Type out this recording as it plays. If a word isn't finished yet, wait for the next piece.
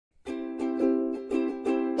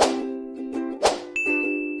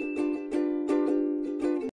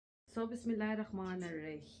सो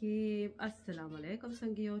बिस्मिल्लाहिर्रहमानिर्रहीम अस्सलाम वालेकुम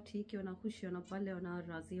संगियो ठीक हो ना खुश हो ना भले हो ना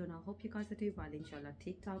राजी हो ना hope you guys are doing well इंशाल्लाह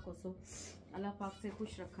ठीक ठाक हो सो अल्लाह पाक से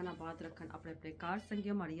खुश रखन आबाद रखन अपने अपने कार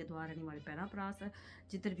संगियो हमारी ये दुआ रहनी हमारे पैरा प्रास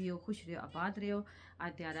जिधर भी हो खुश रहो आबाद रहो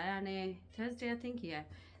आज त्यार आया ने थर्सडे आई थिंक है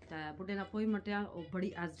तो बुढ़े ना कोई मटिया वो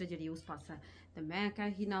बड़ी एजड जी उस पास है तो मैं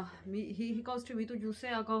कह ही ना ही कॉज टू मी तो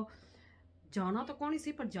जूसे आगो जाना तो कौन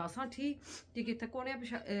सी पर जासा ठीक कि इतने कोने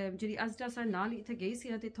जी अज अस नाल इतने गई सी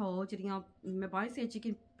तो इतों जड़ियाँ मैं बाई सी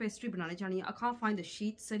चिकन पेस्ट्री बनाने चाहनी I can't find the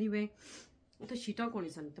sheets anyway तो शीटा को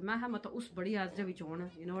नहीं सन तो मैं मतलब उस बड़ी अजडे भी होन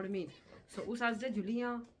you know what I mean so उस अजडे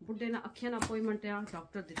जुलियाँ बुढ़े ने अखियां ना अपॉइंटमेंट आ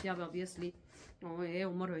डॉक्टर दित्या ऑब्वियसली ये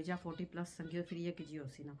उम्र हो जा 40+ संगी फिर ये कि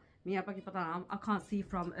सी ना मैं आपा की पता अखा सी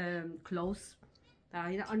फ्रॉम क्लोज तो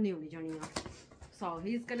अन्नी होनी जानी So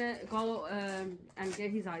he's gonna go and get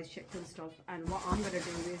his eyes checked and stuff. And what I'm gonna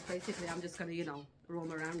do is basically I'm just gonna, you know,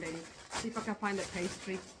 roam around and see if I can find a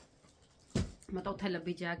pastry. मैं तो उठे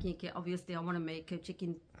लब्बी जाके कि obviously I want to make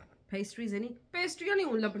chicken pastries any pastry नहीं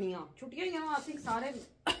उन लबनियाँ छुट्टियाँ यहाँ I think सारे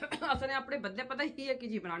असने अपने बदले पता ही है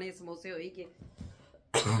कि जी बनाने समोसे होई कि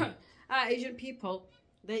Asian people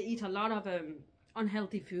they eat a lot of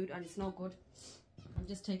unhealthy food and it's not good. I'm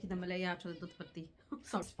just taking the Malay out of the dudh patti.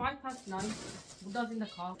 So it's 9:05. Buddha's in the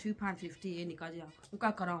car. £2.50 ये निकाल जा उनका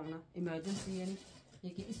करा होना emergency है ये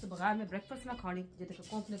कि इस बगैर में breakfast ना खानी जितने का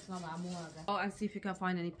complex ना मामू आ गया and see if you can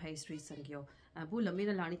find any pastries संगियो बू लम्बी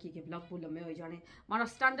ना लानी की vlog बू लम्बे हो जाने हमारा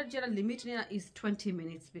standard जरा limit नहीं ना is 20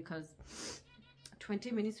 minutes because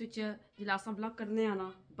 20 minutes विच जिला असां vlog करने आना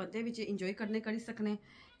बंदे विच enjoy करने करी सकने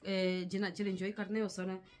जिन्ना जिले enjoy करने हो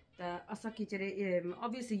सकने असा की जरे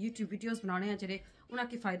ऑब्वियसली यूट्यूब वीडियोस बनाने हैं जरे उन्हें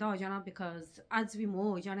की फ़ायदा हो जाना बिकॉज एड्स भी मोह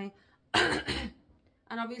हो जाने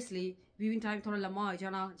एंड ऑब्वियसली व्यूइंग टाइम थोड़ा लम्बा हो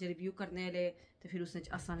जाना जरे व्यू करने वाले तो फिर उसने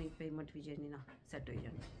आसानी पेमेंट भी जेनी ना सेट हो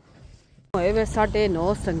जानी होए वे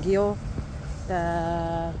 9:30 संगियो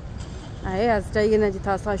आए अज चाहिए ना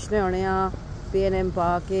जिथा सचने होने P&M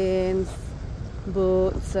बार्गेन्स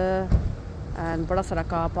बूट्स एंड बड़ा सारा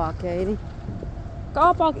का पार्क है नहीं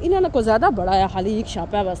कार पार्क इन्होंने को ज़्यादा बड़ा है खाली एक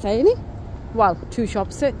शॉप है बस है नहीं वाह 2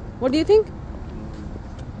 shops है what do you think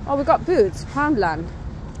oh we got boots Poundland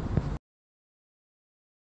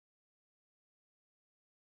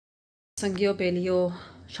संगियो paleo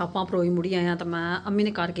शॉपां परोई मुड़ी आया तो मैं अम्मी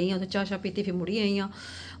ने घर गई हाँ तो चाह शाह पीती फिर मुड़ी आई हाँ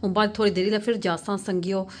हूँ बाद थोड़ी देरी फिर जासा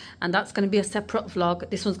संगियो and that's going to be a separate vlog.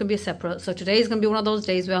 This one's going to be a separate, so today is going to be one of those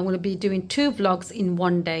days where I'm going to be doing 2 vlogs in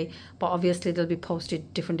one day, but obviously they'll be posted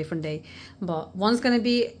different day. But one's going to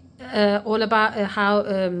be all about how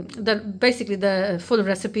basically the full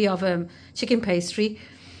recipe of chicken pastry,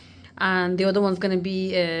 and the other one's going to be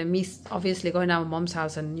me obviously going out to mom's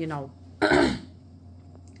house and you know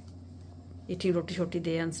eating roti shoti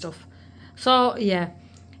there and stuff. So yeah,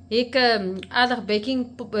 एक आधा baking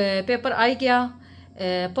paper आई गया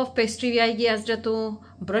puff pastry भी आई गई अजरा तो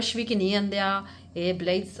brush भी कि नहीं आंदिया ये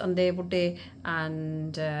ब्लेड्स आंदे बुड्डे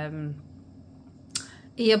एंड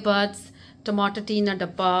ईयरबड्स टमाटर टीना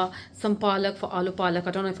डब्बा some palak for aloo palak. I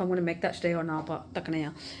don't know if I'm going to make that today or not, but takne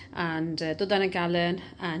ya. And dodana gallon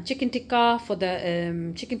and chicken tikka for the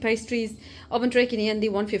chicken pastries. Oven tray ki nahi andi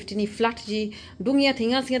 150 ni flat ji dungiya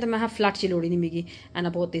thinga siya to main flat ji lodi ni migi and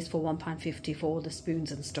I bought this for £1.50 for all the spoons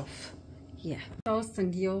and stuff. Yeah. So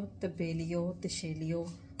sangiyo the belio the shelio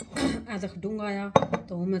adak dunga ya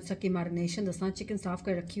to मैं सकी marination दसना chicken साफ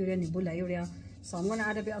कर रखी हुई है नींबू लाई हुई है. So I'm going to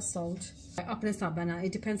add a bit of salt. अपने हिसाब ना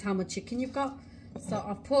it depends how much chicken you've got. So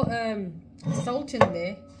I've put salt in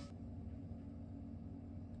there.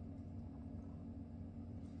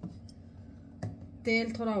 तेल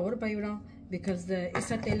थोड़ा और पाई उड़ा because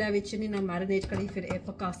इस तेल विच नहीं ना marinate करी फिर एक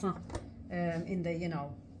पकासा in the you know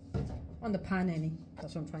on the pan any.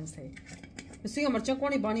 That's what I'm trying to say. इसी मर्चा को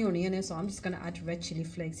नहीं बानी होनी है so I'm just gonna add red chili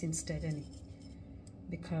flakes instead any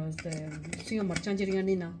because इसी मर्चा जरिया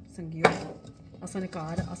नहीं ना संगियो असाने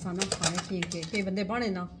कार आसाना खाने के बंदे बाने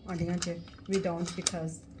ना आंडियां च we don't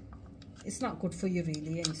because it's not good for you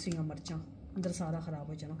really and इसी मर्चा अंदर सारा खराब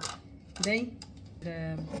हो जाना then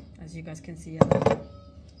as you guys can see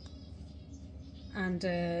and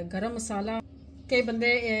गरम मसाला कई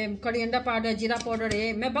बंदे कड़ी अंडा पाउडर जीरा पाउडर है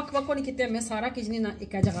मैं बक नहीं किते मैं सारा किचनी ना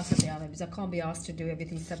एक जगह से तैयार है because I can't be asked to do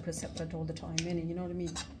everything separate all the time and you know what I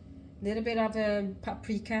mean little bit of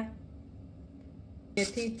paprika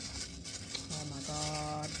methi oh my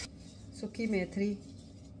god suki methi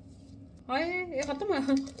हाय ये खत्म है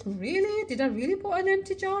really did I really put an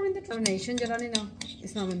empty jar in the marination जरा नहीं ना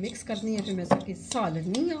इसमें हमें mix करनी है फिर मैं इसकी सॉलिड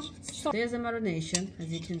नहीं है there's a marination as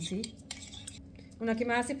you can see उनकी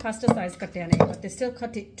मैं ऐसे pasta size कटे नहीं but they still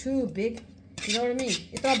cut it too big you know what I mean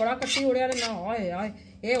इतना बड़ा कट्टी उड़े ना हाय हाय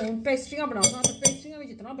ये उन पेस्ट्रियां बनाऊंगा तो पेस्ट्रियां में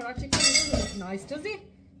जितना बड़ा chicken nice does it,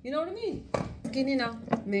 you know what I mean. कि ना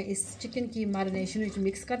मैं इस चिकन की मैरिनेशन में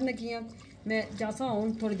मिक्स करने लगी हाँ। मैं जैसा हूँ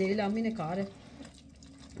थोड़ी देर लामी ने घर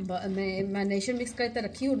मैं मैरिनेशन मिक्स करके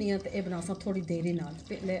रखी होनी है, तो यह बनासा थोड़ी देर ही नाल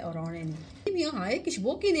पहले और आने नहीं भी हाय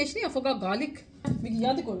खुशबू की नेश नहीं अफगा गार्लिक मेरी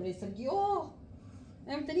याद को रही सकी ओ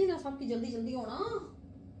एम तनी ना सबकी जल्दी जल्दी होना।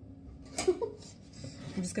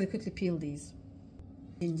 I'm just gonna quickly peel these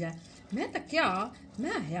ginger मैं तक क्या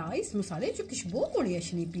मैं है इस मसाले जो खुशबू को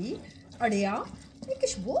नहीं पी अड़िया ये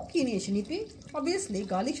खुशबू की नहीं पी obviously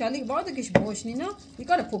गार्लिक शालिक बाद खुशबू नहीं ना you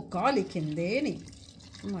gotta put garlic in there नहीं।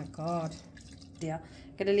 Oh my god, yeah,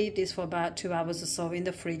 gonna leave this for about 2 hours or so in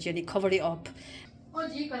the fridge and cover it up। oh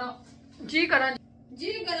जी करा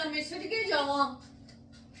मैं छड़ के जावा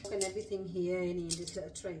and everything here in this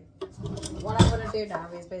little tray। what I'm gonna do now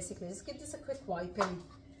is basically just give this a quick wiping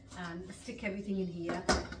and stick everything in here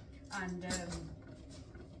and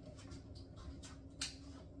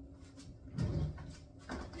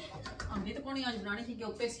हमने तो कौन आज बनानी थी कि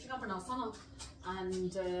पेस्ट्री बना सा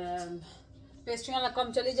एंड पेस्ट्री वाला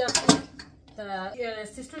कम चली जाती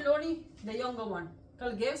sister Loni the younger one कल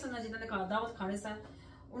गए सन जिन्होंने कहा दावत खाने से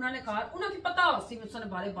उन्होंने कहा उन्हें पता सी उसने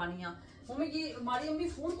बारे बानिया मम्मी की हमारी अम्मी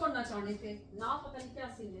फोन करना चाहने थे ना पता नहीं क्या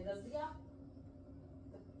सीन दे दस दिया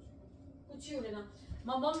कुछ ही उन्हें ना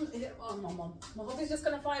मम is just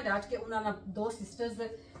gonna find out कि उन्होंने दो सिस्टर्स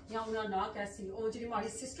या उन्होंने ना कैसी ओ जी हमारी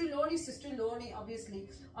सिस्टर लोनी ऑब्वियसली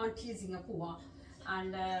आंटी जिया पुआ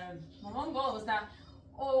एंड मम गोस दैट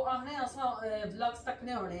ओ हमने ऐसा व्लॉग्स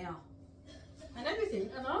तकने होने हैं and everything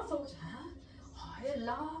and I thought हाय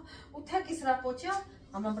अल्लाह उठा किस तरह पहुंचा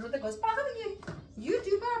हम ब्रदर गोस पागल ये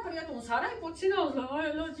यूट्यूबर पर या तो सारा ही पहुंची ना हाय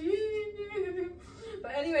अल्लाह जी।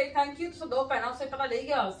 but anyway thank you तो दो पहना से पता ले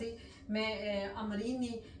गया सी मैं अमरीन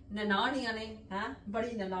नी ननान ही आने हैं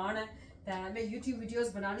बड़ी ननान है ते मैं YouTube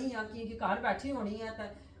वीडियोस बनानी है क्योंकि घर बैठी होनी है तो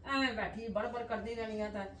एवें बैठी बड़ करनी रहनी है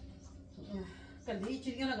तो कदी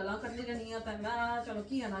चिड़ियां ना गल्लां करनी रहनी है तो मैं चलो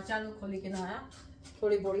की आना चैनल खोली के ना आया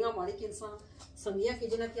थोड़ी बोड़ियां मारी कि इंसान संगिया की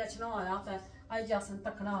जिन्हें की अच्छा आया तो आई जासन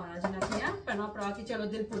तकना आया जिन्हें की है भैन भरा की चलो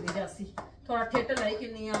दिल भुली जासी थोड़ा ठेठ लाई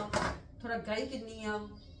किन्नी थोड़ा गाई किन्नी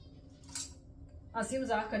असी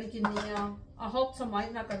मजाक करी किन्नी आई होप सो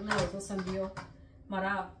माइंड ना करना हो तो संगियो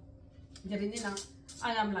मारा जरिनी ना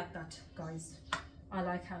I am like that guys, I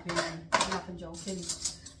like having laugh and joking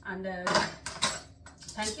and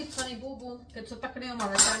thank you Sunny Boo Boo कि तो तकने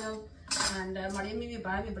हमारा चैनल and हमारी अम्मी में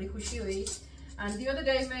बाय में बड़ी खुशी हुई and the other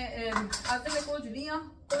day मैं आज तक को जुड़ियाँ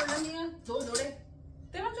कोई नहीं है दो जोड़े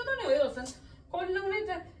 13-14 नहीं हुए उसन कोई नहीं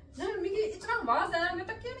ना मिकी इतना आवाज आया मैं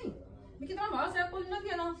तक क्या नहीं मिकी इतना आवाज आया कोई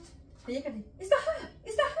नहीं ना ये कहती is that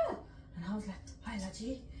her and I was like हाय लाजी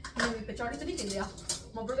इन्हें पे चढ़ी तो नहीं किया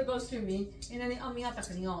my brother goes to me इन्हें अम्मियाँ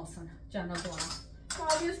तकनियाँ उसन चैनल द्वारा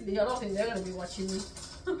obviously I don't think they're gonna be watching me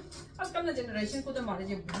आजकल ना जनरेशन को तो हमारे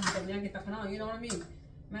जो कन्या की तकना you know what I mean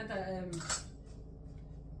मैं तो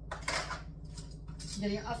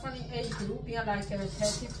जरी असन एज ग्रुप या लाइक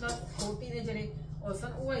 30+40 ने जरी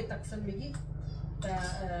औसन वो ही तक सन मिगी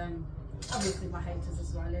obviously my haters as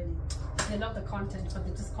well they love the content but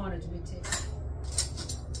they just can't admit it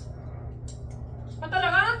पता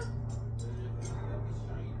लगा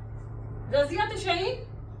रज़िया तो शहीन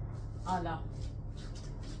आला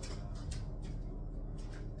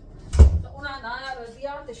तो उन्हें ना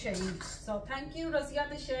रज़िया तो Shaheen so thank you Razia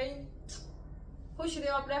तो शहीन खुश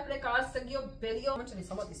रहो अपने car संगियो बेलियो actually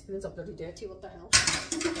some of these spoons are bloody dirty what the hell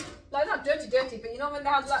like not dirty but you know when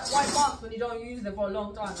they have like white marks when you don't use them for a long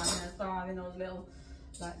time like they start having those little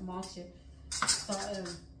like marks shit so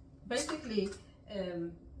basically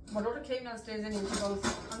my daughter came downstairs and she goes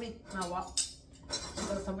I mean now what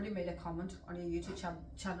because somebody made a comment on your YouTube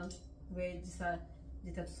channel where just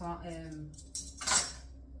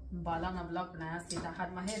bala na vlog banaya see I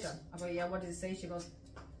had my hair done I go yeah what does it say she goes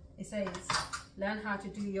it says learn how to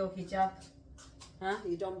do your hijab huh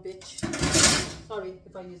you dumb bitch sorry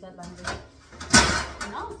if I use that language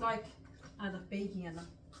and I was like I had a baby and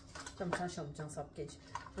cham sab kids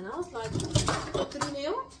and I was like totally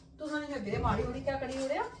new to hane ne bere mari hori kya kari ho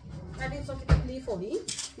raha I did so takleef honi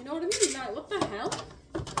you know what I mean like what the hell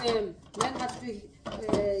learn how to do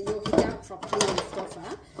your hijab properly and stuff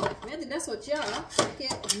huh main dil socha कि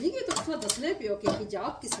निगे तो थोड़ा दसने पियो कि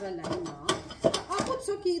हिजाब किस तरह लेना आप खुद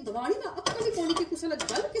सो कि दवानी ना अक्कल ही कोनी के कुछ अलग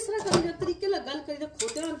गल किस तरह करी ना तरीके लग गल करी ना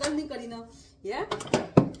खोटे ना गल नहीं करी ना yeah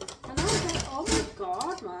and I was like oh my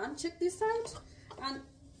god man check this out and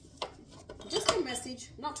just a message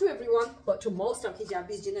not to everyone but to most of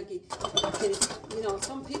hijabis जिन्हें कि you know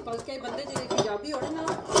some people कई बंदे जिन्हें हिजाबी हो ना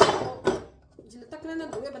जिन्हें तक ना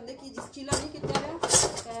दुए बंदे की जिस चीला नहीं कितना है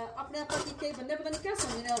अपने आप की कई बंदे पता नहीं क्या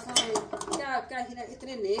समझने आसान है क्या क्या ही ना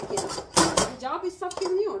इतने नेक है हिजाब इस सब के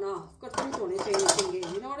नहीं होना करतूत होने चाहिए चंगे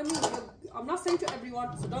you know what I mean I'm not saying to everyone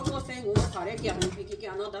so don't go saying वो सारे क्या हैं कि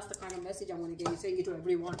I know that's the kind of message I want to give you saying it to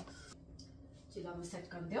everyone चला मैं सेट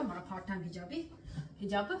कर दिया हमारा part time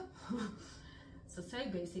hijab so say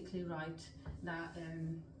basically right that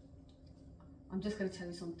I'm just going to tell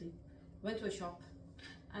you something went to a shop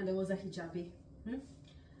and there was a hijabi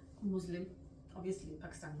Muslim obviously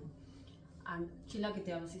Pakistani and chila ke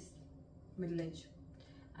was his middle age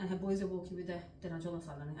and her boys are walking with their and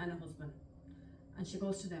her husband and she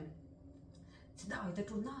goes to them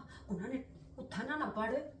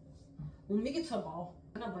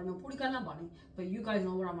but you guys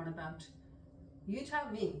know what I'm on about you tell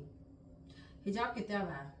me hijab kitya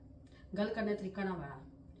hua hai gal karne tarika na hua hai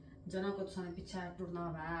जना को तुसाने पीछे टुरना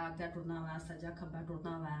हुआ आगे टुरना हुआ सजा खब्बा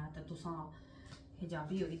टुरना हुआ तो तुसा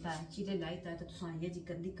हिजाबी होई ता चीले लाई ता तो तुसा ये जी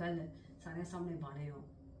गंदी कल सारे सामने बाने हो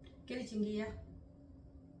केली चिंगी है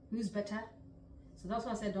who's better so that's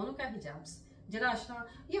why I said don't look at hijabs jara ashna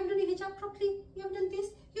you haven't done hijab properly you haven't done this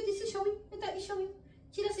you this is showing that is showing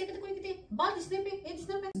chila se koi kite baal isne pe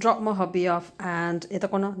drop my hubby off and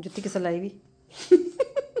eta kona jutti kisa laivi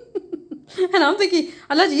and I'm thinking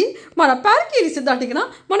Allah ji mara pair ki sidha tikna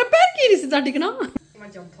mara pair ki sidha tikna my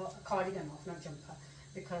jumper cardigan off not jumper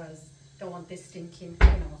because don't want this stinking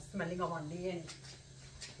smelling of andi and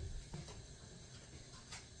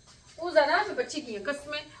वो जरा मैं बच्ची की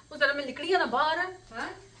कसमें वो जरा मैं निकली ना बाहर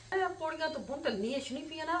हैं पौड़ियां तो बुंतल नहीं है शनी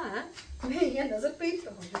पिया ना है मैं ये नजर पे तो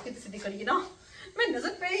हम कितने से निकली ना मैं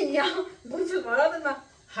नजर पे या बुंतल मारा तो ना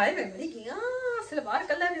हाय मैं मरी गया सलवार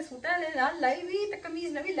कलर में सूटा ले लाई भी तो कमीज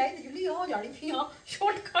नवी लाई तो जुली हो जानी थी हां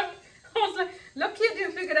shortcut lucky I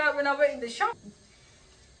didn't figure out when I went in the shop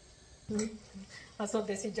that's what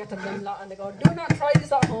they see just and they go do not try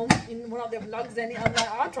this at home in one of their vlogs and I'm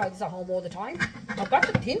like I try this at home all the time I've got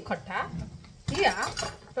the thin cutter yeah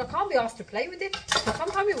but I can't be asked to play with it so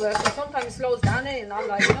sometimes it works and sometimes it slows down and I'm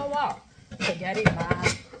like you know what forget it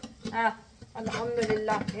man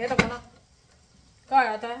alhamdulillah ये तो बना क्या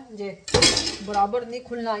आता है जे बराबर नहीं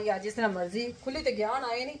खुलना या जिस तरह मर्जी खुली तो ज्ञान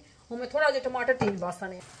आए नहीं हमें थोड़ा जो टमाटर तीन बासा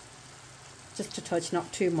ने just to touch not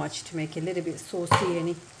too much to make it a little bit saucy and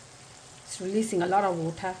it's releasing a lot of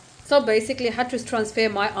water so basically I had to transfer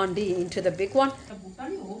my andi into the big one and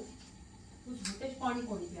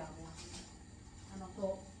I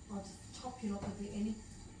thought I'll just chop it up a bit and it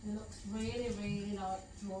looks really like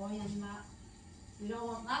dry and that we don't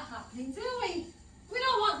want that happening do we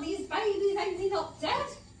don't want these babies ending up dead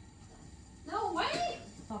no way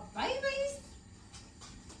for babies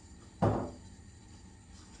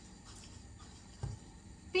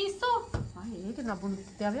piso ये कितना बुन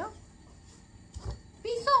दिया भैया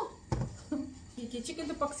piso ये chicken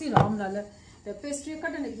तो पक्सी राम लाल ते pastry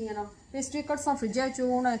कटने की है ना पेस्ट्री कट सा फ्रिज च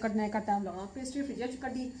होना कटने का टाइम लगा पेस्ट्री फ्रिज च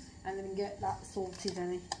कटी and then get that salty then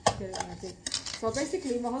so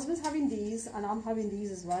basically my husband's having these and I'm having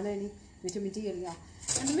these as well any vitamin D area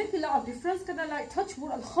and they make a lot of difference kada like touch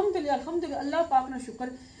wood alhamdulillah Allah पाक ना शुक्र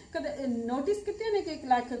kada notice कितने ने कि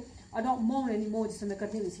like I don't moan anymore जिससे मैं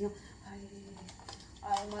करती नहीं सी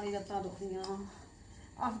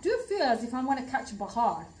I do feel as if I'm going to catch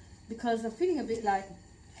bahar because I'm feeling a bit like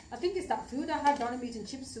I think it's that food I had down meat and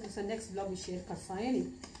chips so the next vlog we share kasayani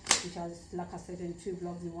which I like I said in 2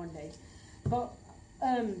 vlogs in one day but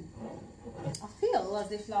I feel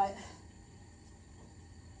as if like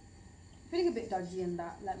feeling a bit dodgy in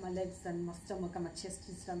that like my legs and my stomach and my chest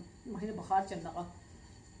is mahine bahar chal raha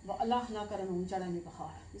wa Allah na karan ho chada mein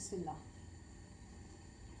bahar bismillah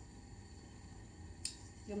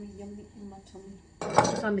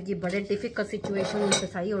सामने की बड़े difficult situation में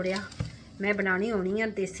सही हो रहा मैं बनानी होनी है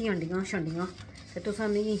देसी अंडियां शंडियां ते तुसा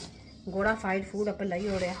मिगी गोड़ा फाइड फूड अपन लाई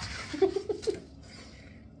हो रहा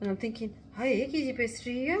I'm thinking हाय की जी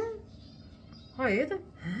पेस्ट्री है हाय तो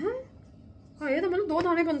मतलब 2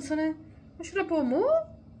 दाने बनसन है should I pour more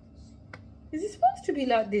is it supposed to be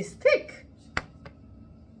like this thick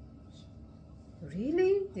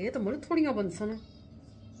really ये तो मतलब थोड़ियां बनसन है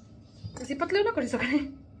इसी पतले ना कर सकते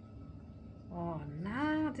oh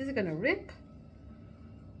nah this is gonna rip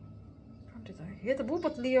ये तो बहुत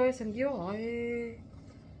पतली है संगियो ये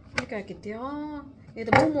क्या कहते हैं ये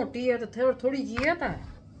तो बहुत मोटी है तो थोड़ी जी है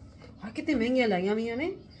हाँ कितनी महंगी लाइया मियाँ ने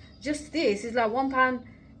just this is like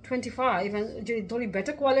 £1.25 and जो थोड़ी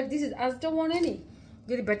better quality this is as the one any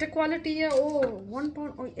जो better quality है वो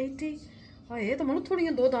 £1.80 हाँ ये तो मतलब थोड़ी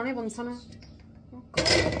 2 दाने बनसन है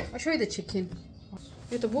I'll show you the chicken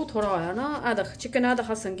ये तो बहुत थोड़ा आया ना आधा चिकन आधा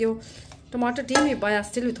खा संगियो टमाटर टी में पाया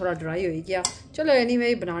स्टिल भी थोड़ा ड्राई हो गया चलो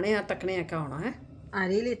एनीवे बनाने हैं तकने हैं क्या होना है I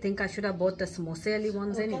really think I should have bought the samosa वाली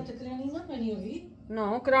ones any No,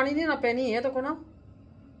 करानी नहीं ना पैनी है तो को ना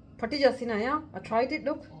फटी जैसी ना यार. I tried it.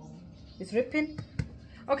 Look, it's ripping.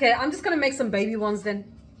 Okay, I'm just gonna make some baby ones then.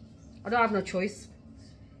 I don't have no choice.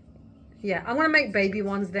 Yeah, I'm gonna make baby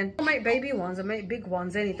ones then. I'll make baby ones. I'll make big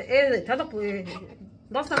ones. Anything.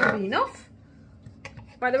 That's not gonna be enough.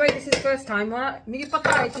 By the way, this is first time. मुझे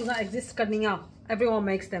पता है चीज़ें exist करनियाँ. Everyone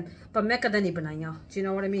makes them, but मैं कदे नहीं बनाइयाँ. Do you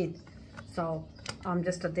know what I mean? So I'm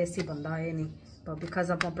just a desi banda है नहीं. But because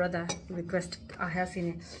of my brother request, I have seen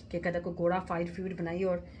it कि कदे को गोड़ा fried food बनाइए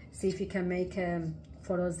और see if you can make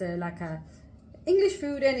for us like a English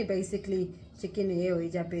food any basically chicken ये हो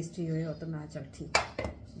या pastry हो तो मैं चल ठीक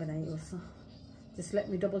बनाइए उससे. Just let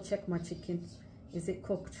me double check my chicken. Is it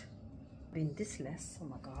cooked? Been this less. Oh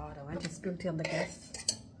my god, I went to spill it on the gas.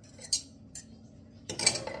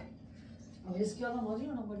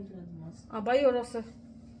 भाई और उससे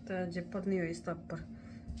तो जिपर नहीं हुई इस तक पर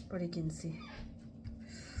बड़ी किंसी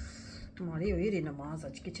हमारी हुई रही नमाज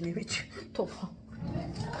आज किचने विच तोहफा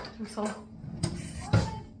सो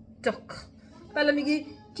चक पहले मिगी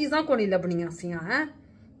चीज़ां को नहीं लभनियां सियां हैं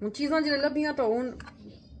हूँ चीज़ां जिले लभियां तो हूँ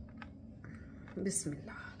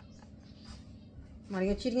बिस्मिल्लाह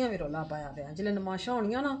हमारियां चिड़ियां भी रौला पाया पे जिले नमाशा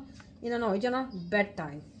होनियां ना इन्हें हो जाना बेड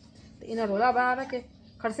टाइम तो इन्हें रौला पाया रहा के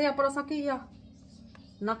खड़से पर असा की या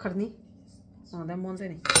ना खड़नी आंदा मोन से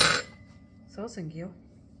नहीं सो संगियो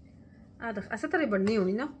ऐसे तरह बननी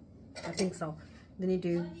होनी ना I think so then you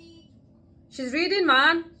do she's reading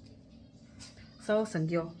man so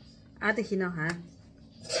संगियो आते ही ना है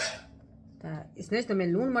तो इसने तो मैं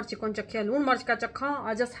लून मिर्च कौन चखिया लून मिर्च का चखा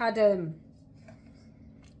I just had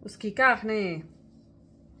उसकी क्या ने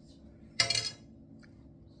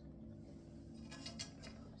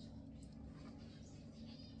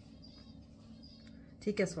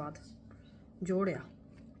ठीक है स्वाद जोड़िया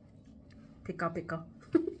फिका फिका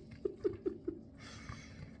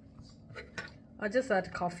I just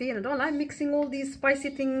had coffee and I don't like mixing all these spicy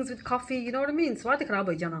things with coffee, you know what I mean? स्वाद खराब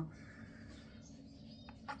हो जाना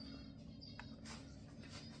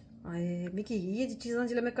आए मिकी ये चीज़ें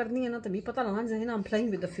जिले में करनी है ना तो मैं पता लगा जैसे ना I'm playing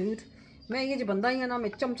with the food मैं ये जो बंदा ही है ना मैं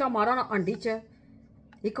चमचा मारा ना अंडी च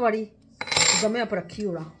एक बारी दमे पर रखी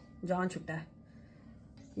उड़ा जान छुट्टा है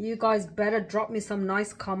You guys better drop me some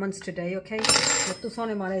nice comments today, okay? तो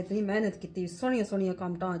सोने मारे इतनी मेहनत की थी सोनिया सोनिया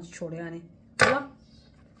काम टांच छोड़े आने बोला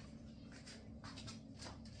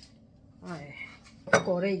आए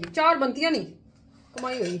कोरे ये चार बनतियां नहीं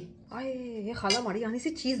कमाई हुई आए ये खाला मारी आनी सी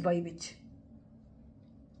चीज बाई बिच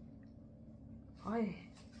आए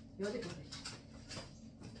यो देखो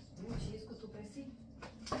ये चीज को तो पैसी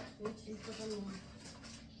ये चीज पता नहीं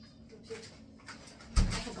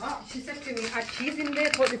She said to me, add cheese in there,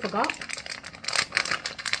 totally forgot.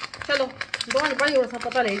 चलो दोनों बड़ी और सब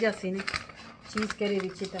पता ले जासी ने चीज़ करे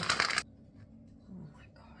रिची था Oh my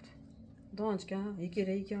god दोनों क्या एक ही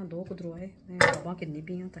रही क्या दो कुदरो है मैं बाबा कितनी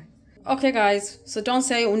पियाँ था Okay guys, so don't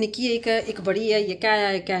say उनकी एक बड़ी है ये क्या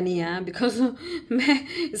है क्या नहीं है because मैं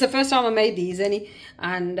it's the first time I made these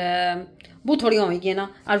and बहुत थोड़ी होगी ना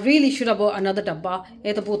I really should have bought another डब्बा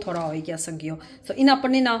ये तो बहुत थोड़ा होगी संगियो so इन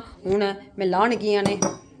अपने ना उन मैं लाने गया ने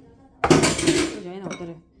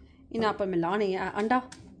इन पर मैं लाने अंडा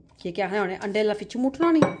क्या है अंडे ला फिर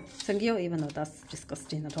मुठना नहीं संगियो even though that's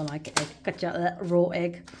disgusting I don't like egg कच्चा raw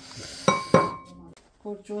egg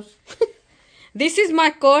This is my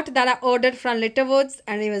coat that I ordered from Littlewoods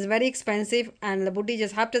and it was very expensive and the buddhi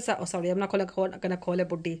just have to say, oh sorry I'm not gonna call it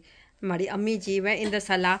buddhi Mari Ammi ji went in the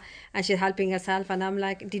salah and she's helping herself and I'm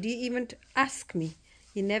like did you even ask me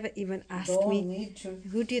you never even asked me need to.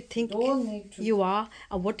 Who do you think Need to. you are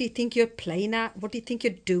and what do you think you're playing at what do you think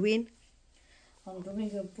you're doing I'm doing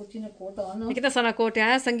putting a coat on कितना सोना coat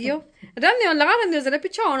है संगियो रंग ने लगा रंग जरा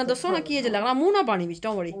पीछे आना दो सोना किए जो लग रहा मुंह ना पानी बीच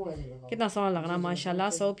don't worry कितना सोना लग रहा माशाल्लाह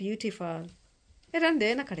so beautiful ये रंग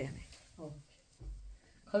दे ना करे हमें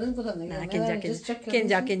खलन पता नहीं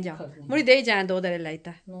किंजा मुझे दे जाए दो दरे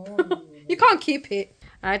लाइता you can't keep it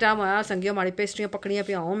आए टाइम आया संगियो हमारी पेस्ट्रियां पकड़ियां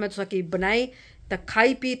पे आऊं मैं तो की बनाई तो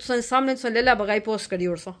खाई पी तो सामने तो ले ला बगाई पोस्ट करी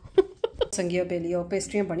और सो संगियो पे लियो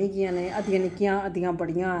पेस्ट्रियां बनी गई ने अद्धियां निक्कियां अद्धियां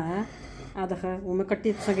बड़ियां हैं आ देख वो मैं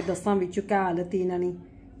कट्टी तुसा की दस्सां विच क्या हालत इना नहीं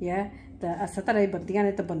ये तो ऐसा तरह बनतियां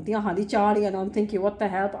ने तो बनतियां हाली चार या I'm thinking what the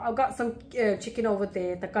hell I've got some chicken over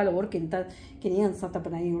there तो कल और किंता किनी अंसा तो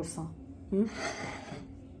बनाई और सा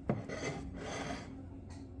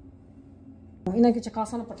इना के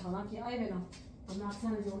चकासा ना पठाना कि आए ना हम आसा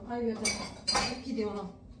ने जो आए वे तो की देना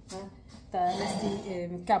तो नस्ती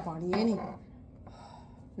क्या पानी है नहीं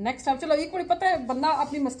नेक्स्ट टाइम चलो एक बार पता है बंदा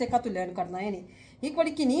अपनी मिस्टेक तो लर्न करना है नहीं एक बार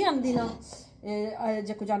की नहीं आंदी ना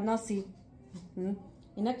जे को जानना सी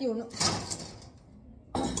इना की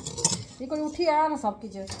ये कोई उठी आया ना सब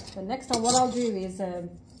कुछ. The next time what I'll do is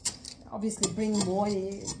obviously bring more.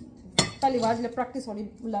 पहली बार जब practice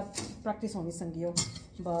होनी संगियो,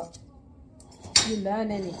 but you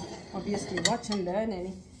learn any. Obviously watch and learn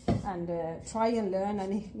any, and try and learn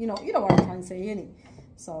any. You know what I'm trying to say any.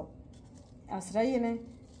 So as रही है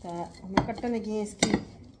तो मैं कट्टने की इसकी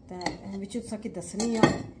तो विचुत सा की दसनी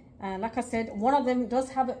है. And like I said, one of them does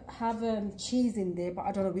have cheese in there, but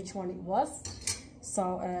I don't know which one it was. So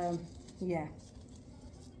yeah.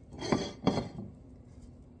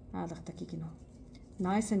 هذا اختكي كنا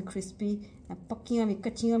nice and crispy. पक्कियां भी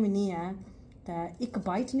कच्चियां भी नहीं है. तो एक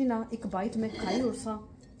बाइट नहीं ना, एक बाइट में खाई और सा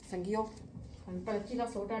संगियो. हम पर चिला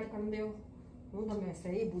सोटा ऐड कर दो. वो तो मैं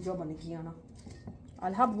सही बुझो बन गया ना.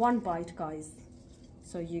 I'll have one bite, guys,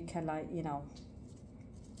 so you can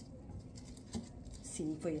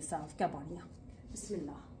see for yourself. क्या बढ़िया.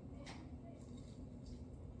 बिस्मिल्लाह.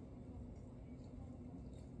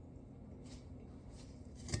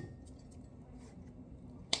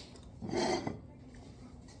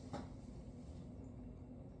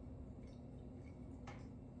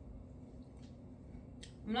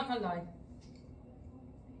 I'm not gonna lie.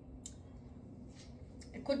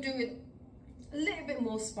 I could do with a little bit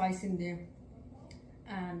more spice in there,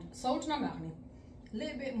 and salt na makhni. A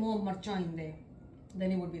little bit more marcha in there,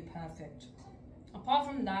 then it would be perfect. Apart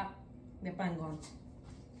from that, they're bang on.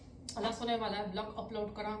 Allah सुने वाला vlog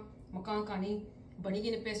upload करा मकान कानी बनी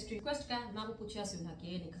की ने pastry request का ना वो पूछा सुना कि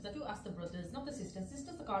नहीं, because I do ask the brothers, not the sisters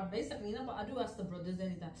the card भेज सकती ना, but I do ask the brothers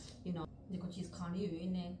that देखो चीज़ खानी हुई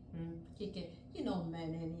ने ठीक है,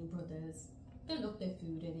 men any brothers they love their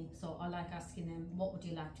food any, so I like asking them what would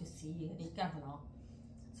you like to see any क्या बना.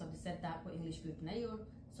 So they said that वो English food बनाइयो,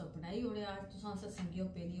 so बनाइयो यार तो सांस संगियो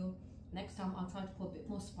paleo. Next time I'll try to put a bit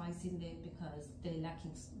more spice in there because they're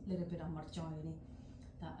lacking a little bit of marcha any.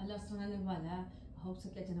 that Allah सुनाने वाला. I hope so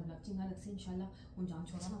कि जनाब लग चिंगा लग से इंशाल्लाह उन जान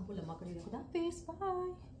छोड़ा ना बोले मकड़ी को दा face.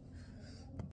 Bye.